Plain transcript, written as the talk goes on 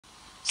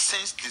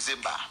since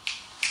December,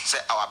 say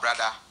our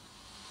brother,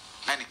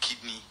 and the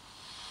kidney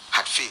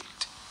had failed,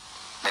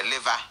 the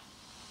liver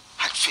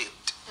had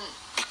failed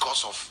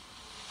because of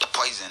the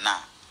poison now.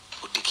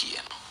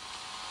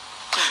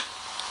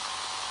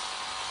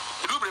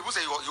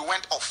 You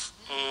went off.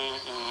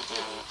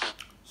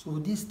 So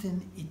this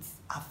thing, it's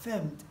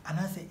affirmed, and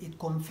I say it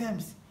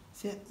confirms.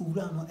 Say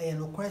Urano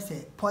no cry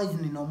say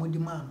poison in our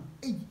demand.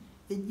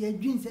 Your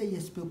dreams say your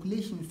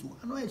speculations. So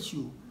I know it's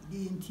you.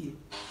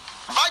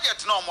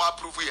 Budget no more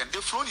approval, and they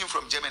flown him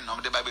from Germany. No,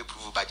 the Bible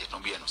approval budget no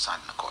be no son.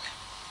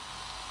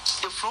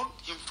 They flown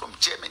him from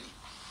Germany.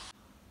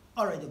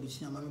 All right,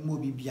 Abusia, my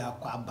mobi bia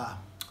kwaba.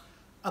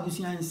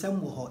 Abusia and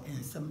some wo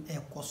and some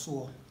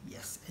ekoso.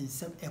 Yes, and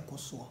some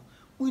ekoso.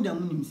 We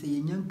don't mean say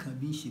young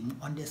convention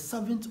on the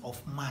 7th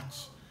of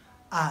March.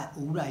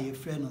 Ura ye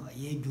friend or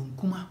ye John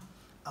Kumah,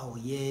 our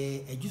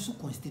ye a Jusu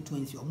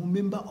constituency or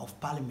member of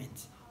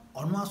parliament.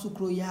 Onwaso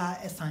Kroya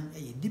esan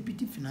a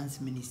deputy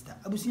finance minister.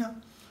 Abusia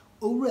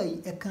Ura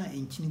eka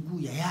en chinigu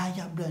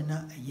ya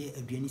brana ye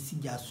aduani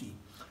sijasui.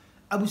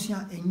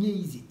 Abusia enye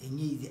easy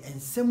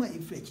and sema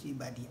ifrechli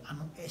badi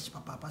ano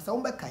papa sa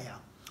umbekaya.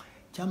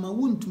 Chama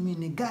wuntumi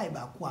ne guy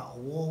ba kwa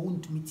owo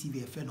wuntumi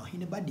TV efe no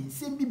hine badi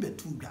nsem bi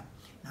betudwa.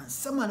 Na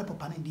sema na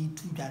papa ne di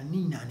tudwa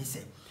ni na ne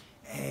se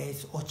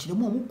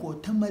ochiremo mu ko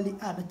tamale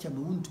a na chama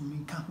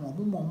wuntumi ka ho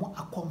mo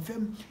a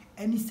confirm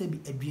any sebi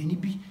aduani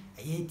bi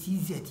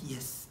TZ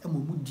yes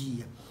mu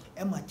di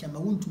e ma chama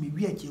wuntumi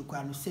wi achi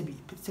kwa no sebi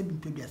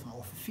pedua ma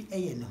ofifi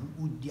eye ne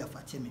ho udi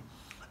afateme.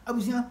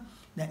 Abusia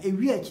na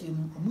ewi achi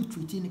no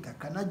omututi ni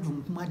kakra na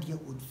John Kumah de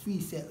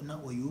odfi se na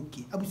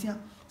oyoke. Abusia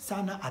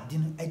sana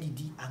adino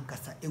adidi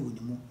ankasa ewo ne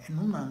mu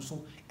eno na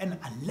nso ena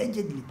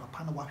allegedly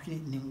papa na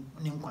wahwe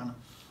ne nkwa no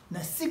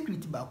na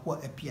secret ba ko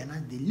apia na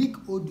the leak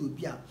audio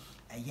bia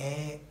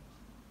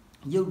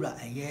yewra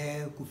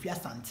Kofi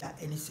Asante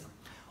enise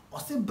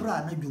ose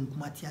bra na John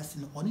Kumah tiase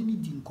no one ni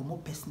di nkomo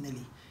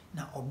personally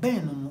na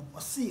oben no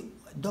ose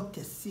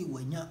doctor say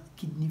wanya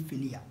kidney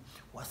failure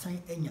wasan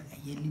enya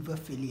liver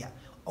failure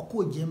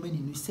oko Germany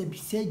no sebi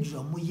surgery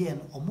omoye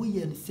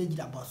no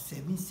surgery about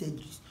 7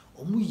 surgeries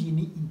omoyi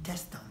ni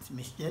intestines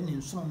mehye ne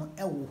nso no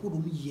ewo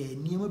hodom ye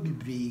niema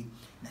bebre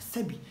na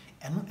sebi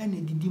eno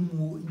ene didi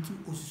mu nti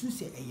osusu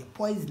se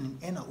poison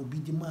ena obi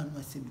di man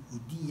no sebi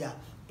odi ya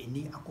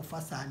eni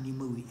akofa sa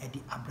niema we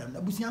edi abram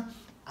abusia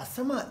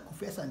asema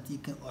Kofi Asante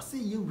kan ose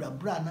ye wura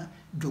bra na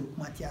John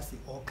Kumah tiase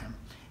okan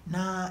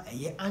na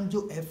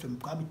Anjo FM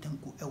kwa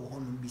mitanku ewo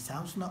hono bi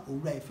sanso na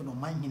owura efe no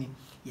manhene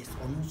yes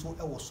ono nso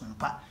ewo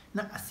sompa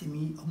na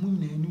asemi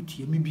omunyina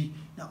nutie mebi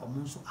na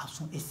omo nso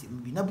aso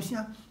esem bi na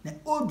busia na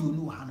odu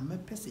no ha no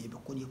mepese ye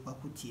bekọ ne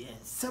kwakotie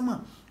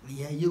ensema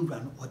ye wura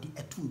no odi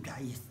etu dwa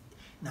yes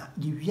na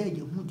ye wia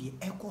ye hu de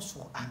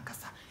ekoso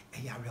ankasa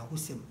yare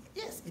hosem.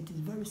 Yes, it is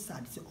very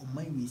sad say on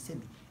my way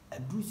sebi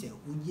adru say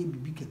oye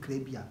bibi kekra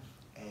bia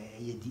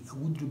ye di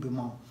awudru be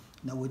ma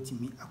na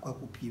watimi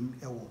akwakopiem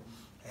ewo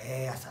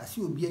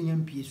asasi obi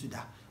anyam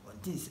suda on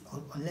this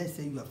unless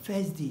say your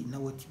first day na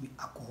watimi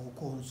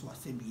akoko so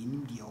asebi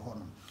enim de ho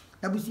no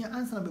na busia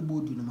answer be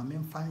bodu no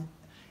mamemfa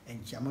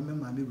enchiama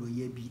mama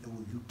roye bi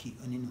ewo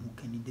UK oni ne hu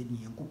kanida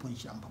ni yankopon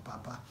hia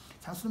papa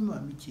saso me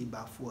mama chie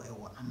bafo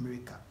ewo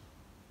America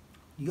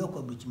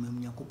yoko bichima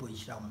mu yankopon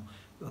hia mu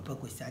papa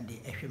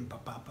kwesade ehwem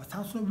papa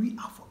saso we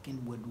are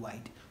fucking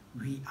worldwide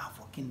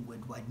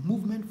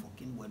movement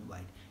fucking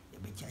worldwide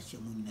bechache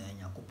mu nyina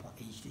yankopon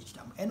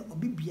ehia en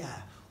obi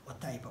bia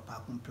otai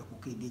papa kompreko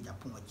ke de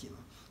Japan achi no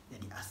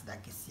de asda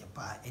kese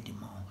pa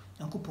edima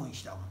yankopon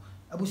hia mu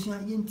abusia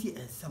yenti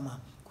ensama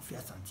Kofi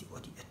Asante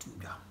odi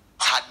etudwa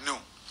had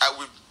known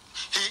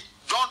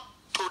John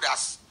told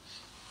us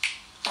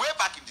way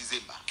back in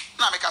December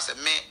na make us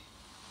me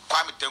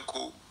Kwame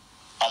Tenko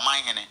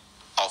Omanhene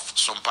of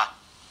Sumpa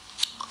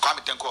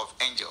Kwame Tenko of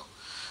Angel.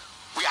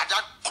 We are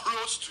that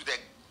close to the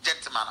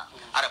gentleman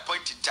at a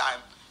point in time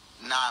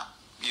now,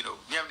 you know,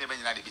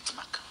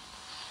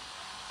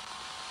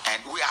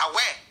 and we are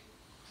aware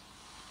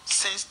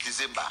since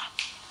December,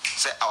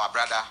 say our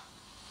brother,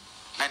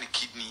 and the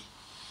kidney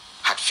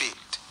had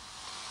failed,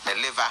 the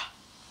liver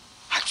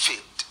had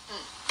failed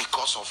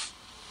because of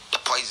the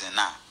poison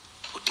now.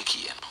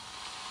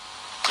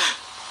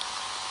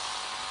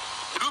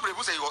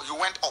 You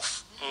went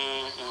off.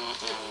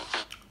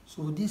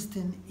 So this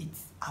thing,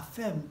 it's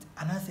affirmed,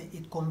 and I say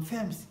it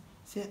confirms.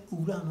 Say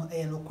Urano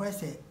no cry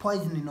say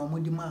poison in our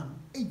demand.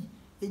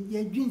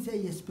 Your dreams say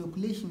your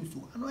speculations.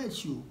 So I know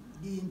it's you.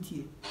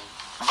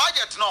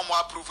 Budget no more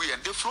approval,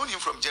 and they flown him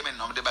from Germany.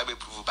 No, the Bible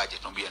approval budget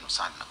no be no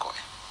son.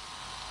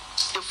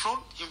 They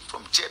flown him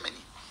from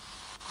Germany.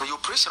 The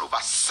operation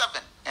over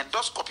 7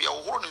 endoscopy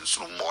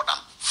through more than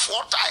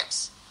 4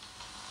 times.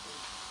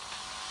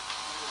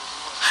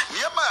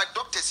 Near my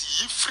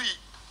doctors, ye free,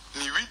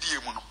 ni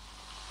ready mono.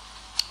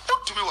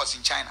 What to me was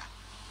in China.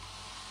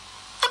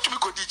 What to me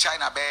go to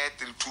China bed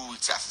in 2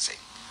 weeks, as I say.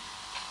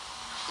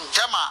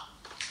 Chama,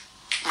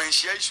 when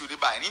she should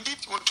buy, and indeed,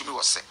 what to me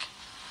was sick.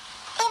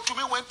 What to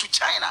me went to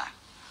China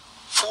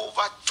for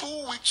over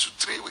 2 weeks to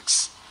 3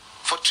 weeks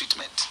for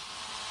treatment.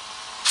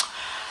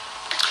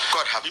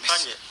 God have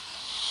mercy.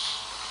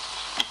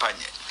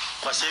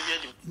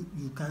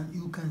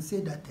 You can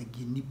say that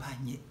again.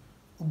 Nipanye.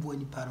 Obo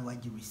nipa no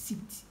wage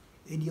receipt.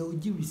 Edia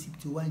oji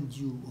receipt one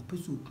due or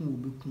person kun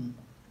obekun.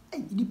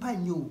 Eh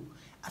nipanye o.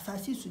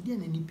 Asase so de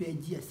na nipa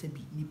agi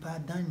asabi nipa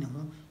dan ne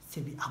ho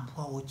sebi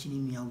aboa wo chini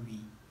mia wi.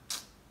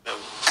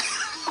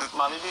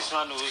 Mami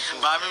bisu no.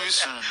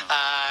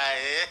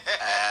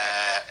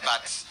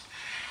 But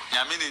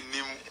nyame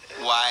nim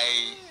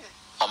why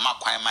oma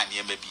kwan man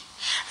ye mabi.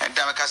 And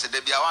time ka say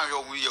de bia wan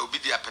hwe ye obi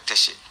dia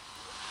petehye.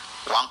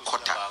 One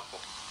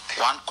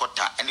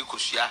quarter any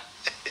kosua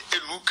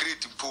enu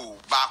create pool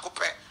ba ko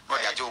pe no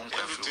dia je on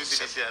kwafu.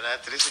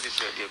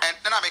 And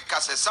then I make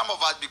say some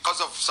of us,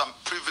 because of some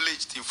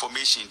privileged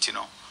information, you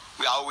know,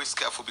 we are always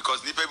careful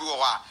because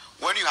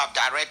when you have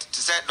direct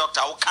to say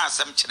doctor who can't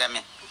some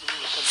me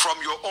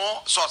from your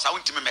own source I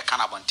want to make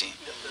kind of thing.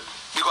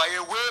 Because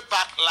way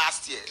back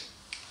last year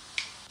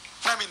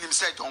I mean him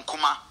said John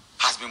Kumah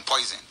has been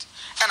poisoned,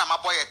 and I'm a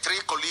boy a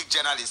 3 colleague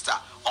journalist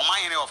on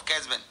my area of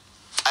Kesben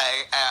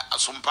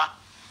Sumpa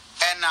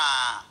and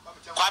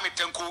Kwame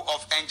Tenku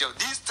of Angel.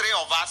 These 3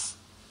 of us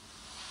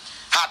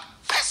had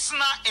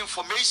personal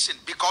information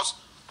because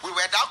we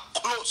were that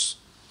close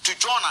to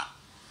Jonah.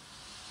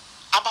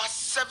 About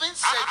 7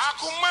 centuries.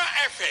 Akuma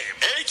FM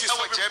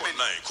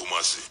 87.9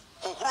 Kumasi.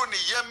 Ohroni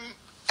yem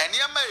and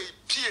yema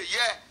pie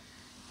ye.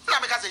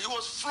 Because he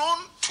was flown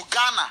to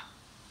Ghana.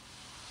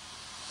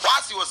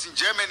 Whilst he was in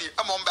Germany,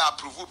 among the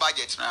approved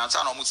budget.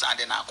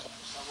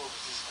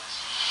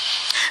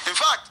 In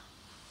fact,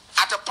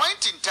 at a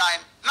point in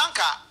time,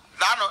 Nanka,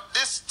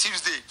 this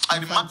Tuesday, I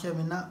remember.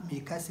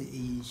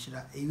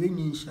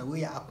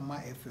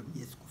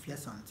 Yes, Kofi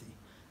Asante.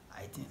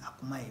 I think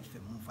Akuma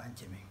FM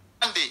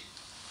Monday,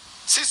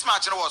 6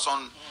 March was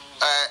on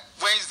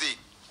Wednesday,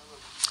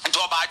 and to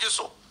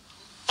Abajiso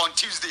on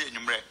Tuesday in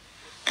Umre.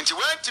 And he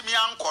went to me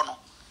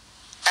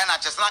and I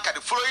just like at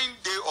the following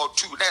day or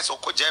 2, that's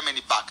okay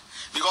Germany back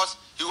because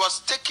he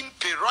was taking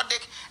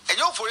periodic. And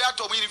you for you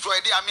told me for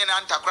a day, I mean,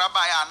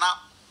 Antakraba,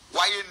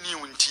 why you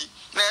knew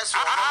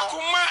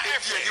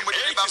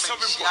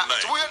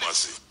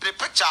the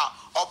picture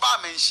of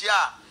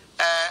Menshia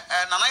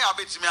and I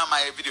bet me on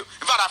my video.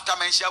 In fact, after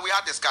Menshia, we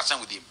had discussion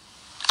with him.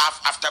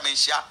 After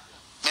Menshia,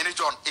 many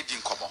John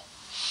Edin Komo.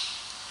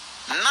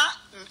 Now,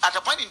 at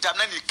a point in time,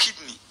 the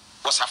kidney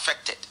was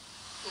affected,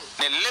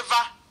 the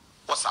liver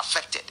was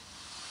affected,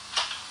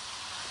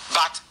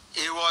 but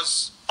it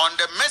was on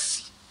the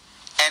mercy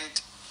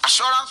and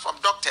assurance from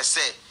doctors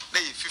say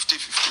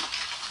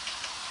 50-50.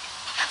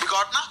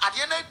 Because now at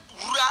the end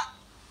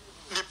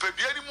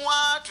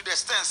to the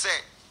extent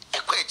say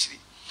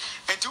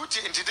and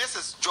this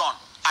is John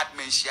at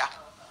Menshia.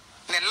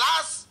 The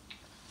last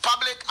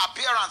public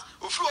appearance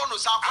if you want to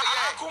sound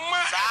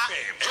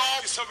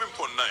John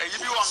 7.9 you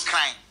be one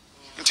crying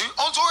into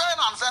also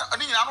answer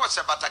and you know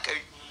say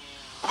batakari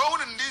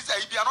but in this I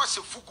be not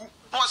say fuku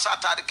no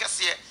Saturday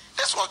kese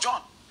this was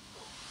John.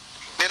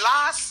 The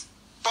last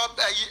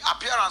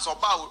appearance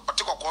of Bao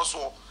Otiko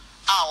Koso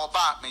our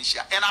bar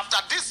Menshia. And after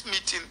this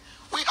meeting,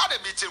 we had a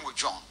meeting with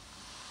John.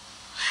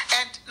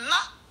 And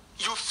now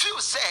you feel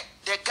say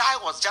the guy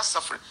was just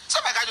suffering.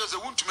 Some guy was a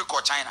wound to me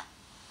called China.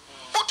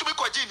 Want to me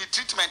called in the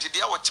treatment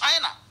there was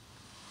China.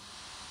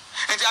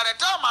 And at the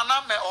time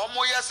I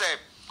almost say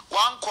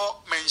one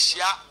called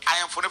Menshia, I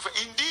am for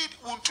indeed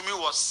wound to me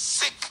was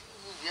sick.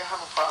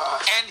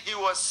 And he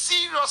was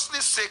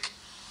seriously sick.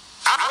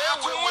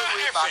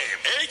 Way back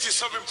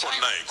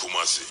 87.9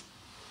 Kumasi.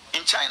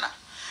 In China.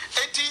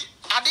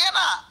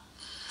 Adiana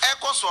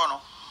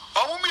Ekosono,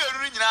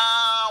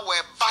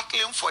 were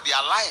battling for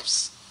their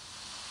lives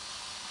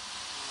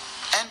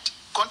and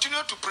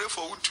continue to pray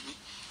for me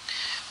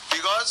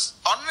because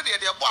only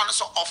the born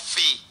so of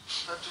fee.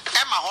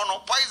 Emma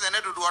Hono poison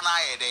to do an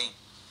eye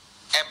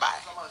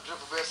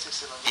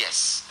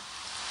yes.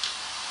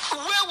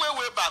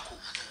 Way back.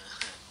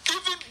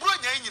 Even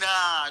Brunya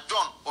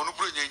John on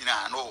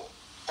Brunya no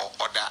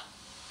or that.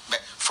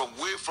 From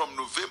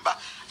November.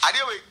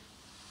 Anyway.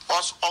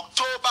 Was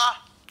October.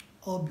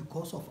 All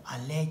because of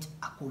alleged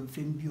a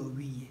confirm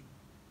BOE.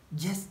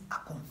 Just a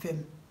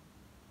confirm.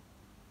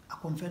 A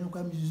confirm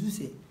come you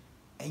say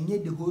and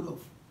yet the whole of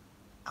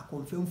a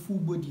confirm full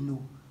body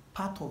no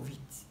part of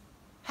it.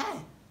 Hey,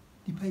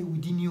 the pay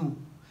within you.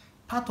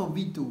 Part of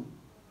it though.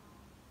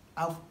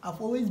 I've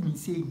always been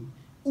saying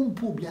it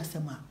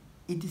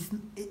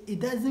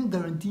doesn't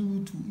guarantee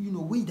you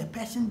to wait the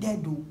person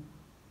dead though.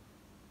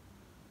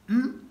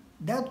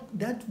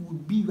 That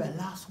would be your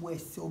last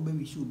word. So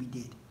baby should be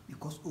dead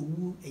because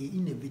owu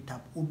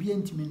inevitable. Obi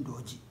entimen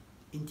dodgy.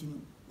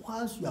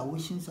 Whilst you are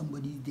wishing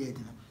somebody is dead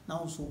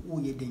now, so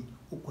you then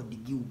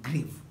the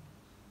grave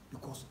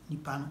because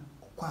nipan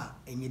okwa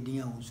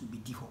enyedenya also be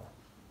difficult.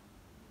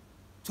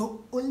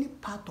 So only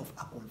part of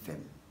a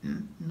confirm,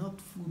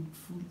 not full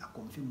a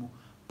confirm.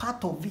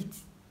 Part of it.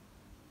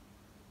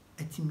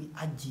 Etimi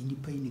aji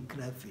nipa in the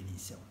cry for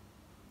himself.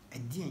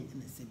 At the end,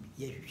 and I said,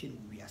 yes, you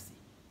should be asking.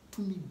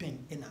 To me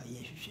ben ena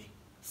yehwehwe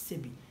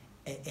sebi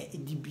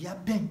dibia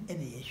ben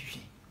ena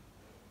yehwehwe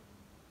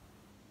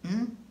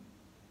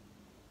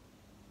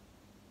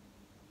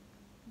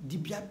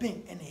dibia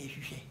ben ene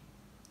ehwehwe.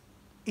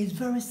 It's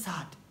very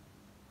sad.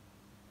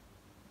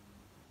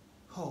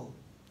 Oh.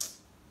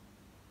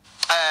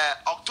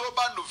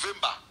 October,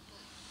 November.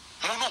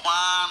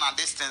 And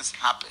these things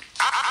happen.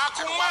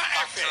 Kumah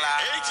FM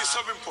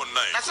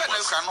 87.9. I said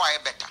you can know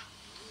better.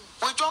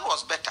 When John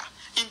was better.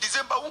 In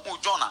December,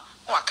 John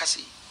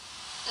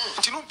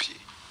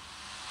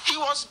he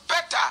was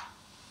better.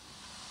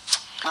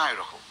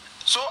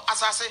 So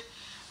as I say,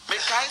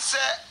 make I say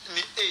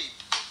ni aid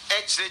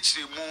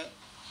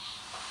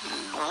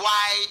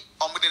why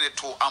omudene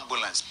to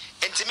ambulance.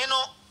 And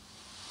Timino,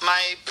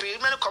 my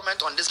preliminary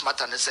comment on this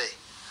matter, and say,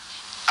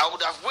 I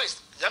would have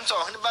wished them to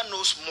never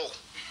knows more.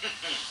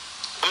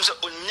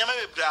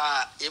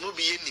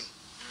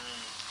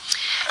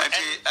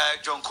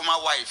 John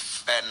Kumah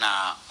wife and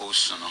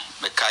Osuno.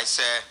 Make I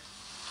say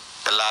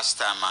the last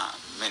time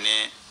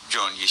many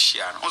John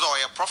Yeshian, although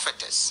I a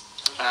prophetess.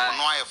 No,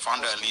 I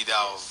found a leader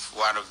of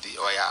one of the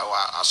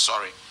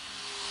sorry.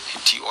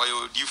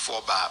 Oil you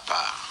for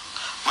Bapa.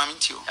 Mammy,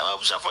 too. I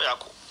was for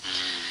Yako.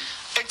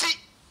 And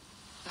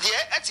dear,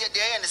 at the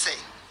day, and say,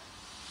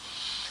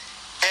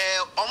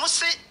 almost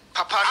say,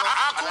 Papa,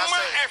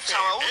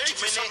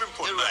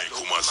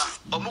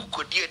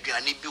 Omuko dear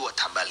Granny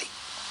Buatabali.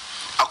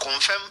 I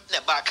confirm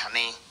the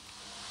Bakane,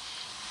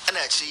 and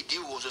I see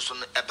you was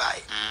on a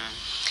buy.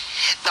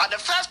 Now, the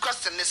first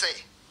question they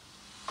say,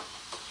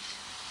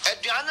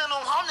 Adriana no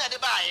how they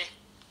buy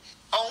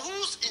on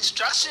whose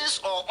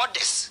instructions or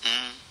orders.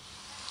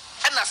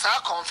 And as I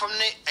confirm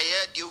a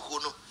year due who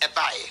a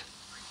buy.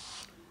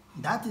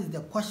 That is the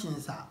question,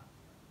 sir.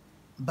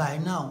 By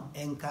now,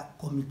 Enka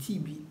committee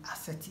be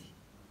asserted.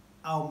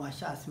 Our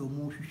mashas will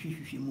move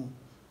more.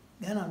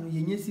 Ghana no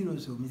yenye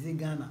serious o Mr.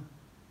 Ghana.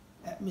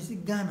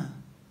 Mr. Ghana.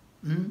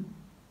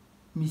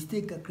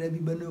 Mistake a crabby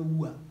bana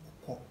wua.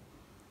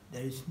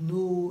 There is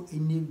no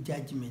any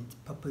judgment,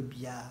 Papa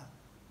Bia.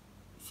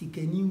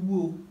 Sikeni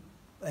wo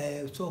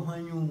so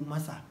hanyu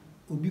masa.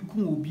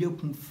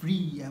 Obikum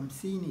free. I'm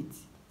saying it.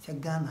 Say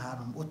Ghana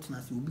haram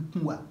otna se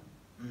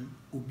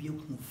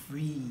obikum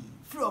free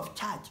of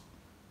charge.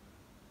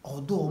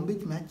 Although on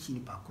bet match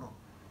in pakro.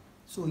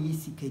 So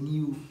yes, can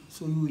you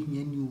so you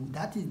hear you.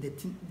 That is the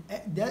thing.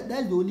 That's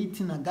the only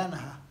thing in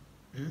Ghana.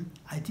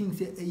 I think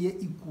say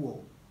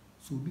equal.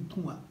 So be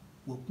kun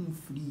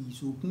free.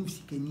 So kun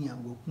sikenia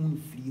kun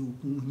free.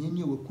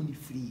 Kun hear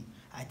free.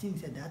 I think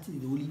say that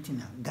is the only thing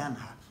in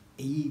Ghana.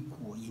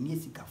 Equal. You need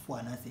sikafo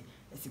and I say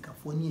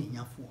sikafo ni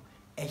enyafo.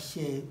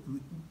 Share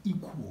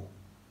equal.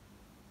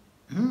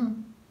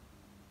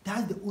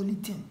 That's the only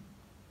thing.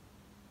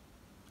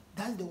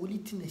 That's the only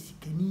thing that she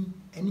can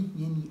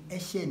any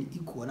share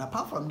equal. And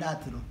apart from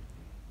that, you know,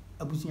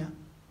 Abusia,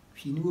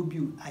 she knew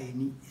build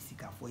any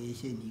sika for a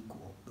share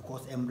equal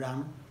because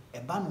Embran, a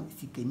bano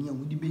sikania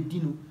would be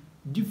dino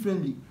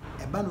differently.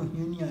 A bano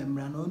here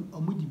Embran or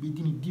would be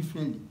dino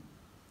differently.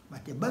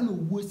 But a bano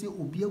would say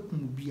Obia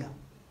Kumubia.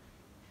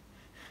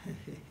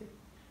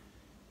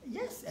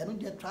 Yes, I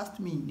don't trust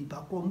me.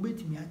 Nipa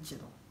bet me a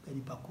channel.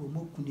 Penipako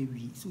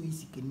Mokunevi, so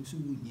easy can you so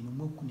you know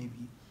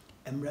Mokunevi.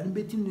 And run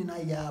betting in a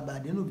year by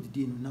the end of the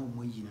day, no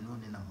more you know,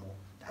 and more.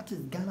 That is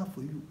Ghana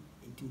for you.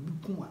 It will be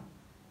Kuma.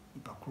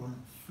 Nipakron,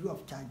 free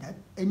of charge. That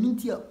and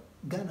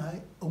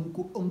Ghana,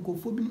 Uncle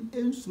Phobin,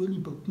 and slowly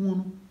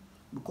Pakuno,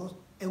 because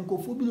Uncle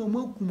Phobin or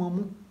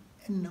Mokumamu,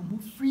 and Namu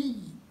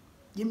free.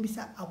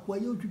 Yembisa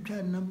acquire to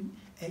try Nami,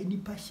 any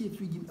passion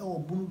free or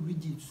bone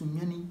rigid,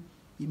 Sumiani,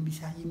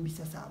 Yembisa,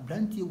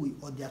 Branty away,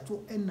 or their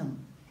two enam.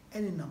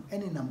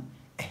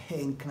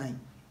 And crime,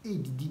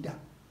 did that.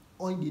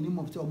 Or in the name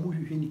of the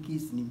Moshi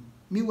case name.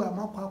 Meanwhile,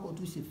 my papa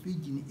to say free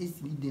in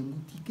estimate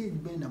them with case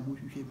Ben and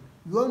Moshi.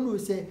 You all know,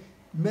 say,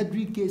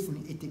 Madrid case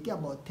it take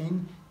about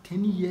 10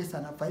 years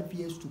and 5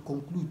 years to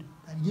conclude.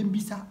 And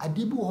Yembisa, a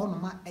debo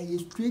honor, a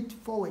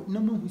straightforward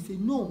number who say,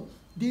 no,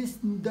 this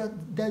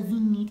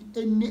doesn't need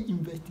any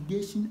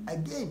investigation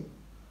again.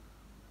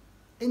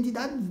 And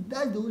that's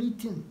the only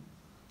thing.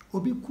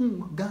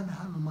 Obikum Ghana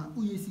Hanuma,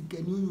 who is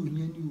can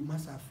you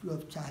must have free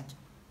of charge.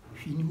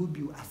 She knew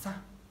you asa.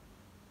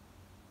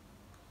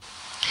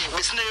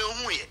 Miss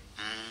Naomi.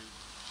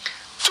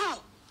 Two,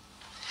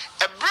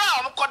 a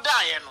brown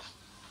codayano.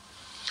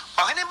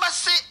 Or anybody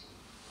say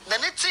the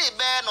nitty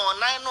ben or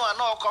 9 or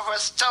no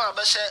covers Chama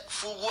Basha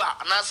Fugua,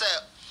 and I say,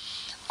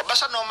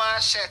 Basha no man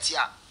shet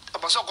ya, a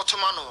Basoko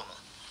Tomano.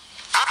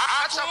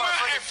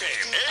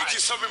 FM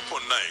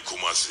 87.9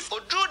 Kumasi. Or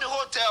drew the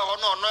hotel or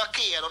no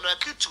key and on a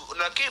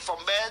key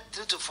from bed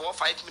 3 to 4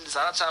 5 minutes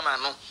at a time. I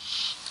know.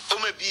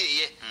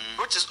 Maybe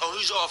which is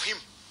unusual of him.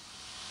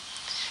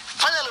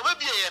 Finally,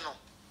 maybe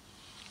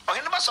or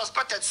he never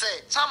suspected,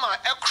 say, some are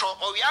acro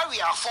or we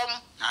are form,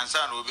 and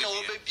son will be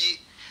no baby.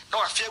 No,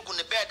 I fear good in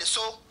the bed,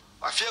 so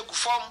I fear good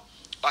form,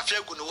 I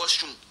fear good in the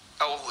washroom.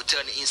 I will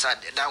turn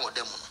inside the downward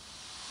demon.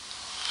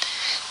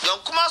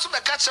 Don't come out of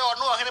the catcher or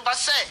no, anybody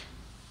say.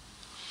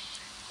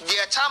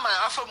 The time I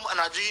offer and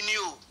I dream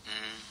you.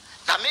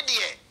 Now,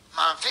 media,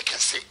 my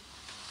vacancy.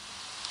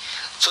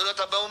 So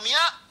Dr.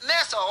 Baumia,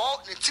 nurse or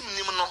the team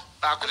Nimno,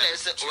 I couldn't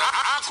say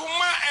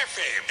Akuma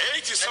FM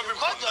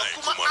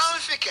 87.9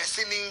 Kumasi.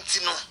 Singing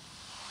Tino.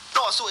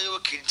 No, so you were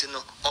kidding to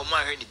know, or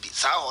my honey be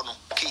sour no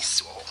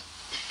case.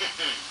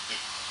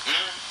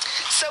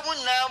 Seven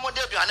now, more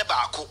than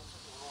Bako.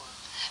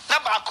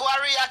 Nabako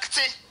are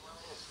reacting.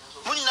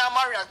 Munna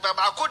Maria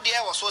Babako,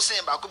 dear was so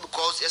saying Bako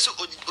because yes,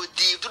 would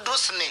to do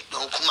snake,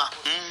 no Kuma.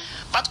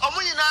 But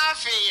Omunina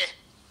Faye.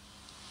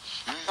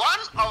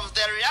 One of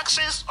the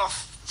reactions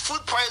of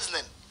food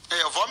poisoning,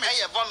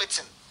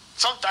 vomiting,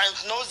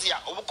 sometimes nausea,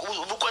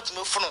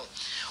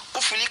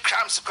 ufili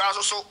cramps,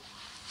 also,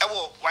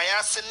 why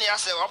I send me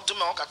as a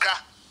optimum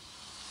kakra.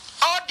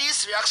 All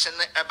these reactions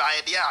by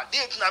idea,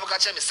 didn't never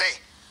catch me say.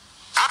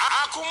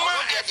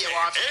 Akuma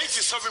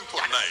 87.9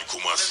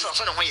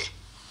 Kumasi.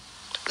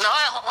 Now,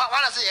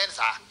 I say,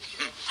 answer.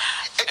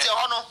 It's your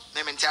honor,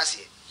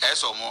 Mementasi.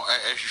 As or more,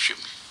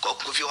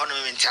 If you honor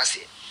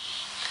Mementasi.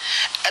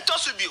 A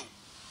toss of you.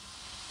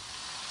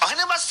 I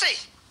never say.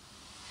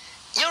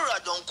 You're a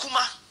John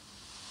Kumah.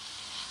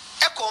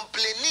 A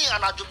complaining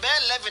and a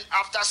Jubel 11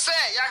 after say,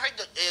 I heard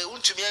the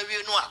Untumia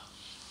Noa.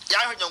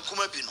 I heard John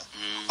Kumah Bino.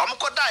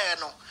 Amco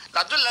Diano,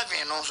 not do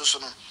 11 also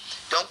soon.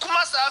 John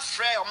Kumah's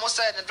afraid almost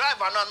said the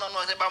driver no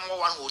about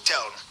one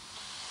hotel.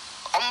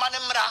 On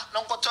Manemra,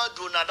 non coto,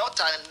 do not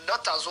daughter and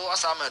daughters who are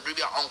some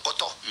Dribia on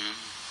Coto.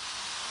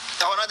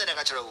 Now another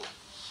natural.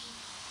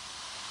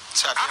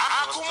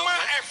 Akuma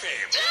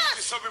FM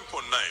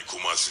 87.9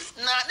 Kumasi.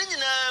 Na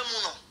nina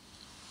muno.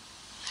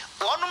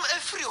 One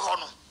every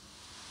honor.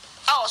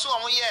 I also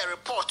want to hear a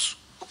report.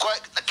 To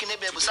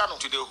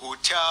the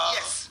hotel.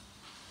 Yes.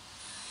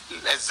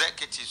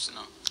 Executives,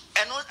 no.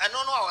 I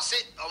don't know. I was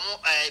say,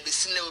 be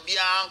seen will be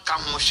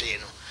come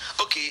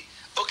okay.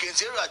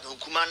 Zero John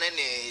Kumah and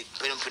a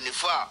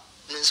penifar.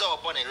 So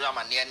upon a ram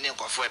and near name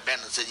for a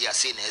band and said, you are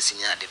seeing a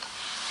senior.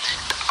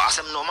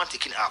 Awesome, no man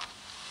taking up.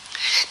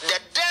 The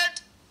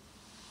death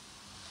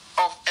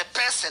of a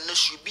person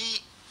should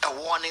be a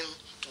warning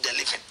to the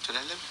living.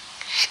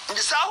 In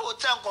the South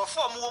Hotel,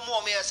 conform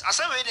more years. As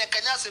I read a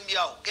Kenyan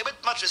Biao, give it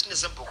mattress in a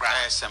simple cry.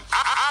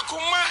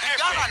 Akuma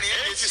FM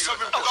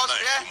 87.9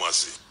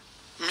 Kumasi.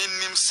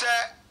 Minim say,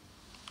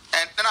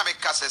 and then I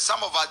make say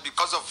some of us,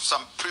 because of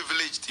some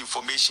privileged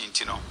information,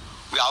 you know,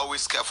 we are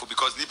always careful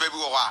because the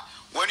people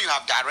when you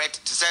have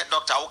direct to say,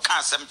 Doctor, how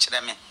can some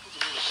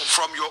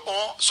from your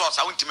own source?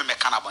 I want to make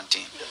cannabis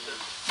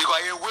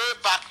because way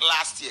back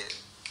last year,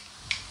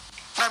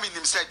 I mean,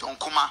 him said John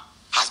Kumah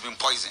has been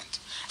poisoned.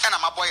 And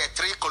I'm a boy, a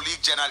 3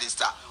 colleague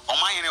journalist, on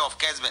my name of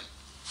Kesben,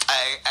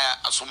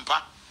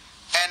 Sumpa,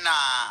 and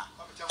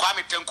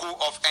Kwame Tenku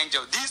of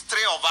Angel. These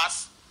 3 of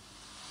us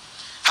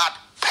had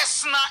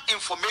personal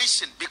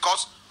information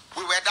because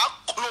we were that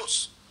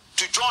close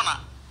to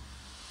Jonah.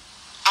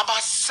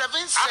 About 7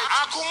 states.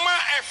 Akuma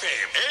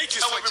FM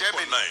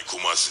 87.9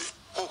 Kumasi.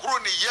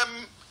 Ohroni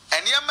yem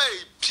and yema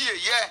pie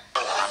ye. I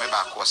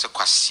remember was a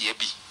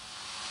kwasiebi.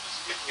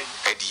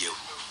 Edio.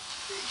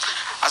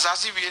 As I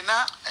see, we are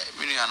not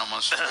many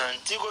animals.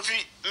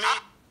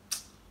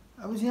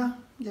 I was here,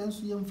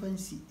 yes, young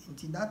fancy.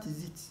 That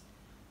is it.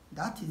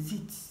 That is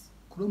it.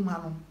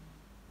 Krumano.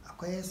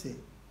 I say,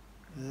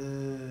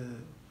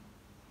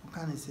 what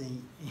can I say?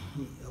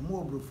 A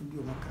more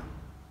brophobia mocha.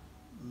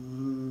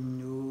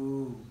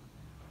 No.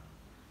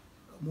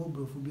 More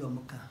brophobia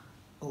mocha.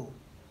 Oh,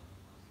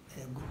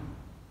 go.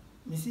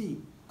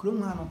 Missy,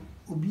 Krumano,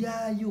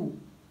 Ubia you.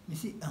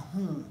 Missy, a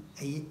home,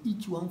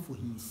 each one for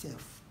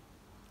himself.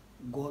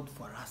 God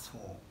for us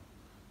all.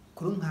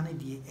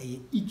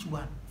 Each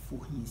one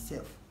for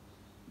himself.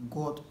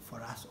 God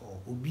for us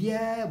all.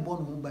 Obia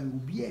born home by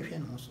Ubia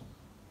Shen also.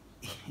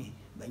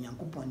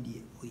 Banyankupon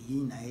de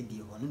Oye na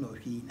idea or no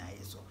he na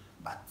so.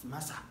 But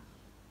Massa,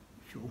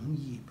 show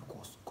ye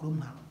because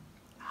Krumhan,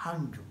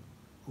 Handle,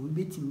 will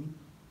be beating me.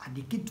 At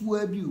the kit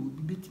word you will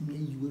be beating me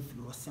you if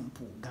you are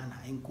simple Ghana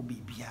and Kobe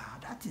Bia.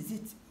 That is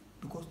it.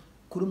 Because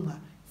Krumha,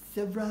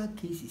 several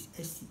cases,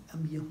 SC,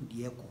 Ambia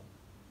Hudieko.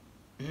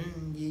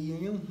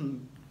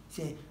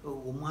 Say,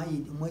 oh, my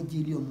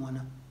dear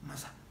Mona,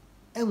 Massa,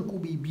 and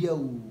Kobe Bia.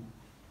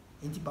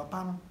 And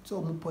Papa,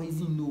 so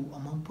poison no,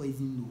 among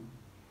poison no.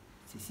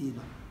 Say,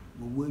 no,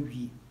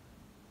 we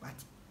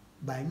but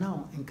by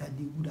now,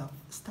 they would have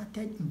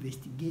started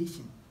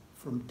investigation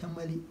from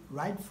Tamale,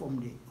 right from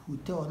the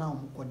hotel now,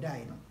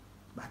 Mokodai.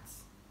 But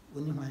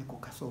only my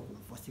cocasso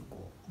for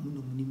Siko,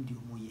 Munum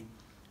Diomoye,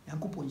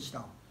 and Coupon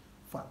Style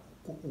for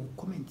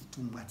comment to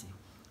Mati.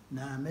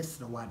 Na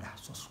Mesra Wada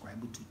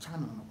subscribe to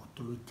channel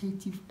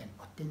authoritative and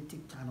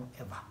authentic channel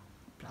ever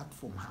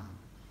platform ham.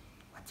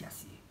 What you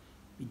say?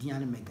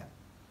 Bidiana mega,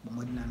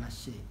 Bomodina na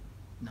share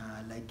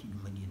na like you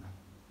Medina.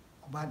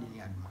 Obadi ni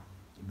adma,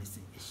 you may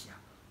say Asia.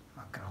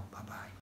 Macau, bye bye.